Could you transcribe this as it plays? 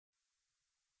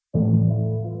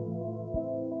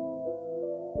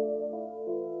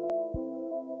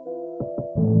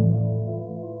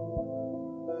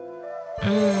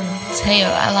Teo,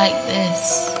 I like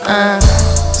this.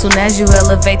 Soon as you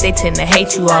elevate, they tend to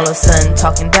hate you all of a sudden.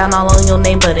 Talking down all on your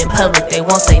name, but in public they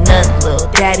won't say nothing. Little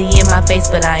daddy in my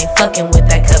face, but I ain't fucking with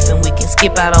that cuffin'. We can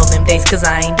skip out on them dates, cause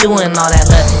I ain't doing all that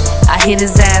loving. I hit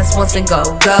his ass once and go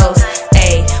ghost.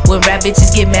 Ayy, when rap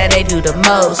bitches get mad, they do the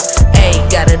most. Ayy,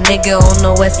 got a nigga on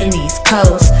the west and east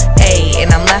coast. Ayy,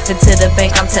 and I'm laughing to the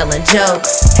bank, I'm telling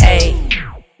jokes. Ayy,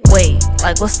 wait,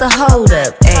 like what's the hold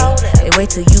up? Ayy, they wait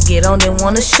till you get on and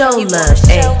wanna show love.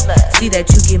 Ayy, see that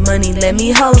you get money, let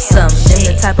me hold some.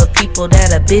 Them the type of people that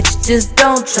a bitch just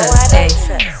don't trust. Ayy,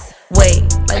 wait,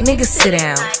 like niggas sit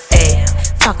down. Ayy,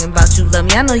 talking about you love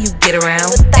me, I know you get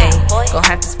around. Ayy, gon'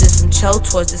 have to spit some cho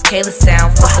towards this Kayla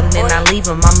sound. Fuck him, then I leave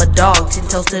him, I'm a dog, 10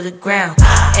 toes to the ground.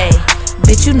 Ayy,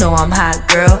 bitch, you know I'm hot,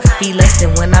 girl. He less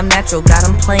than when I'm natural, got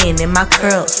him playing in my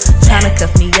curls. Tryna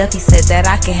cuff me up, he said that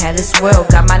I can have this world.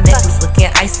 Got my necklace looking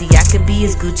icy, I could be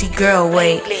his Gucci girl,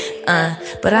 wait.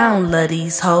 But I don't love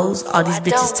these hoes. All these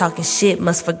bitches talking shit,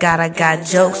 must forgot I got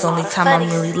jokes. Only time I'm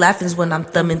really laughing is when I'm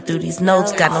thumbing through these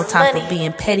notes. Got no time for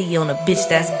being petty on a bitch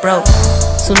that's broke.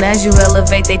 Soon as you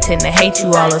elevate, they tend to hate you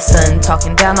all of a sudden.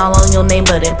 Talking down all on your name,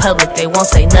 but in public they won't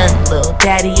say nothing. Little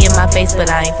daddy in my face, but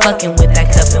I ain't fucking with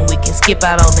that cuffin'. We can skip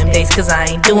out on them dates, cause I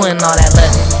ain't doing all that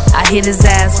loving. I hit his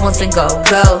ass once and go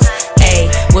ghost.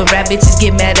 Ayy, when rap bitches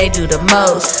get mad, they do the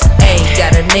most. Ayy,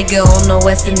 got a nigga on the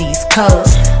west and east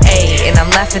coast. Ayy, and I'm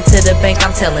laughing to the bank,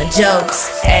 I'm telling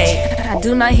jokes. Ayy, I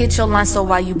do not hit your line, so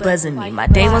why you buzzing me? My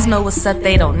day ones know what's up,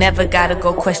 they don't never gotta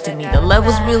go question me. The love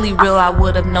was really real, I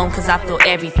would've known, cause I feel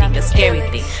everything, a scary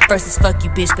thing. First is fuck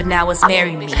you bitch, but now it's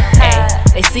marry me.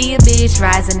 Ayy, they see a bitch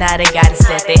rising, now they gotta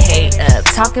step their hate up.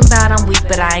 Talking about I'm weak,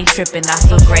 but I ain't tripping, I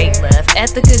feel great love.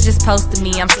 Ethica just posted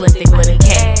me, I'm slim thick with a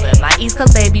cat. But my East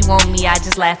Coast baby want me, I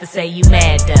just laugh and say you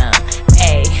mad dumb.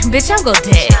 Ayy, bitch, I'm gon'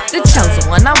 dead, the chosen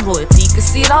one, I'm royalty. You can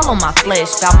see it all on my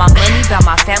flesh. Bout my money, bout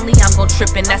my family, I'm gon' trip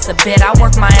and that's a bet. I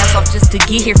work my ass off just to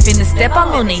get here, finna step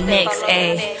all on they necks.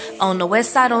 Ayy, on the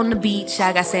west side on the beach,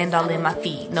 I got sand all in my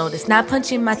feet. Notice not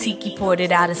punching my tiki, poured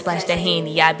it out and splashed that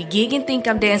Henny. I be gigging, think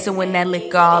I'm dancing when that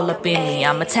liquor all up in me.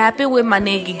 I'ma tap it with my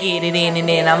nigga, get it in and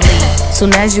then I'm leaving.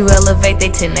 Soon as you elevate, they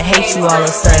tend to hate you all of a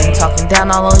sudden. Talking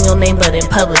down all on your name, but in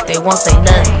public they won't say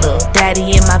nothing. Little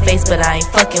daddy in my face, but I ain't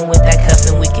fucking with that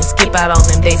cuffin'. We can skip out on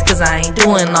them dates, cause I ain't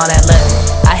doing all that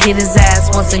loving. I hit his ass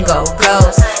once and go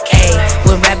ghost. Ayy,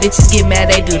 when rap bitches get mad,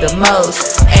 they do the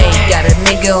most. Ayy, got a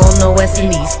nigga on the west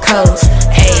and east coast.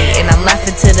 Ayy, and I'm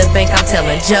laughing to the bank, I'm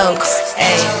telling jokes.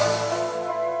 Ayy.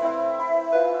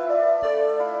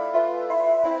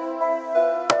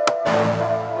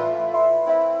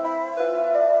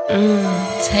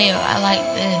 Teo, I like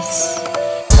this.